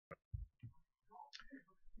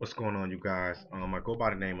What's going on, you guys? I go by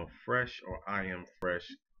the name of Fresh, or I am Fresh,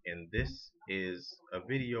 and this is a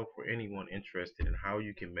video for anyone interested in how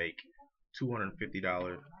you can make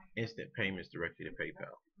 $250 instant payments directly to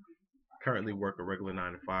PayPal. Currently work a regular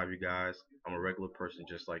 9 to 5, you guys. I'm a regular person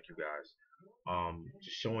just like you guys.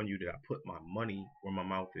 Just showing you that I put my money where my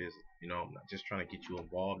mouth is. I'm not just trying to get you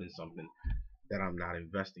involved in something that I'm not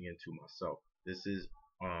investing into myself. This is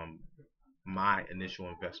um, my initial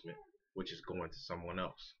investment, which is going to someone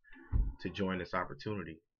else to join this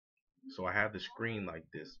opportunity. So I have the screen like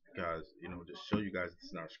this because, just show you guys this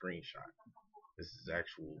is not a screenshot. This is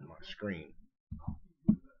actual my screen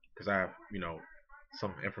because I have,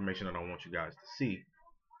 some information that I want you guys to see.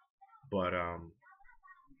 But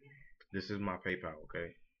this is my PayPal,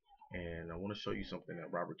 okay? And I want to show you something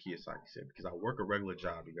that Robert Kiyosaki said because I work a regular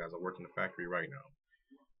job, you guys. I work in the factory right now,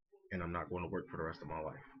 and I'm not going to work for the rest of my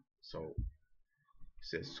life. So it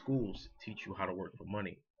says schools teach you how to work for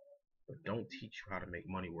money, but don't teach you how to make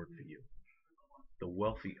money work for you. The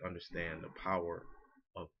wealthy understand the power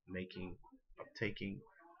of taking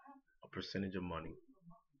a percentage of money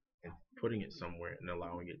and putting it somewhere and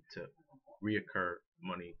allowing it to reoccur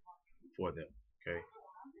money for them. Okay.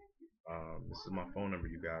 This is my phone number.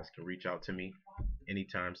 You guys can reach out to me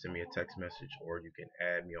anytime. Send me a text message, or you can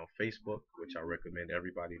add me on Facebook, which I recommend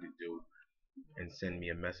everybody to do, and send me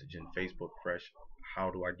a message in Facebook Fresh.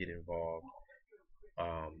 How do I get involved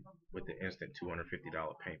with the instant $250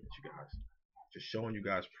 payments, you guys? Just showing you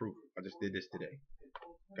guys proof. I just did this today.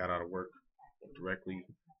 Got out of work, went directly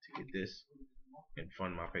to get this and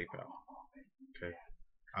fund my PayPal. Okay.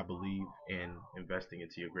 I believe in investing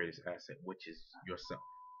into your greatest asset, which is yourself.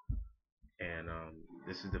 And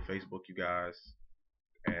this is the Facebook, you guys.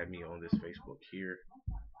 Add me on this Facebook here.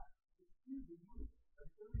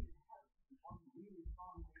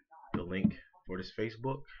 The link for this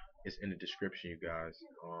Facebook is in the description, you guys.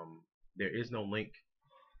 There is no link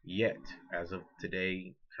yet as of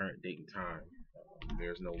today, current date and time.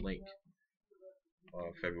 There's no link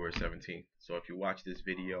February 17th. So if you watch this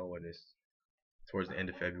video and it's towards the end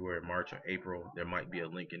of February, March, or April, there might be a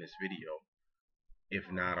link in this video. If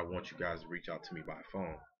not, I want you guys to reach out to me by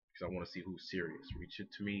phone because I want to see who's serious. Reach it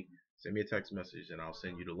to me, send me a text message, and I'll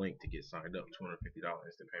send you the link to get signed up. $250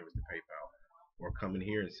 instant payments to PayPal. Or come in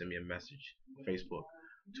here and send me a message on Facebook.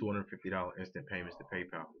 $250 instant payments to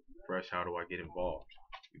PayPal. Fresh, how do I get involved?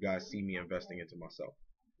 You guys see me investing into myself.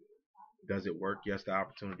 Does it work? Yes, the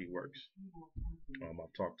opportunity works.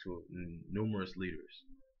 I've talked to numerous leaders.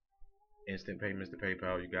 Instant payments to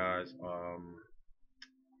PayPal, you guys.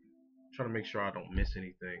 Trying to make sure I don't miss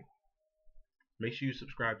anything. Make sure you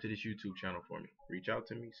subscribe to this YouTube channel for me. Reach out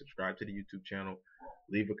to me, subscribe to the YouTube channel,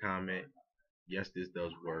 leave a comment. Yes, this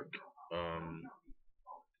does work.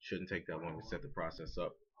 Shouldn't take that long to set the process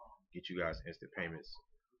up. Get you guys instant payments.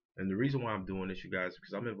 And the reason why I'm doing this, you guys, is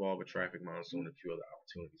because I'm involved with Traffic Monsoon and a few other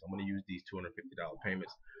opportunities. I'm going to use these $250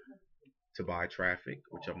 payments to buy traffic,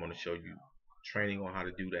 which I'm going to show you training on how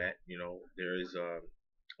to do that. There is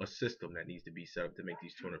a system that needs to be set up to make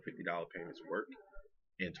these $250 payments work,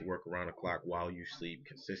 and to work around the clock while you sleep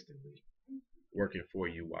consistently, working for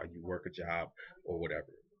you while you work a job or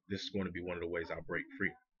whatever. This is going to be one of the ways I break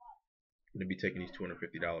free. I'm going to be taking these $250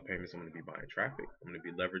 payments. I'm going to be buying traffic. I'm going to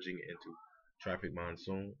be leveraging it into Traffic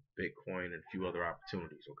Monsoon, Bitcoin, and a few other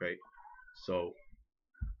opportunities. Okay. So,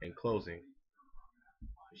 in closing,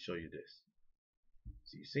 let me show you this.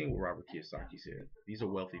 So you've seen what Robert Kiyosaki said. These are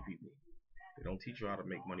wealthy people. They don't teach you how to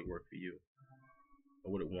make money work for you.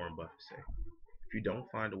 Or what did Warren Buffett say? If you don't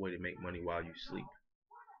find a way to make money while you sleep,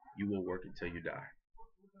 you will work until you die.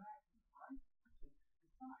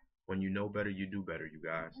 When you know better, you do better, you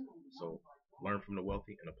guys. So learn from the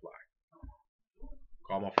wealthy and apply.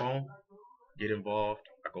 Call my phone, get involved.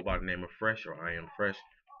 I go by the name of Fresh, or I am Fresh.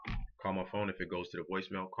 Call my phone. If it goes to the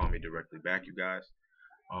voicemail, call me directly back, you guys.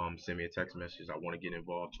 Send me a text message. I want to get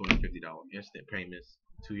involved. $250 instant payments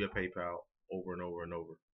to your PayPal over and over and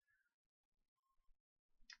over.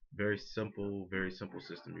 Very simple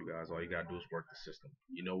system, you guys. All you gotta do is work the system.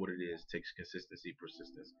 You know what it is. It takes consistency,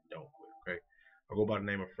 persistence, and don't quit. Okay. I go by the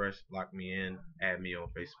name of Fresh. Lock me in. Add me on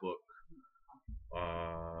Facebook.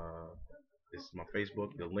 This is my Facebook.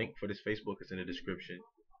 The link for this Facebook is in the description.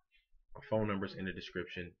 My phone number is in the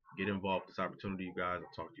description. Get involved with this opportunity, you guys.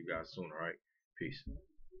 I'll talk to you guys soon. All right. Peace.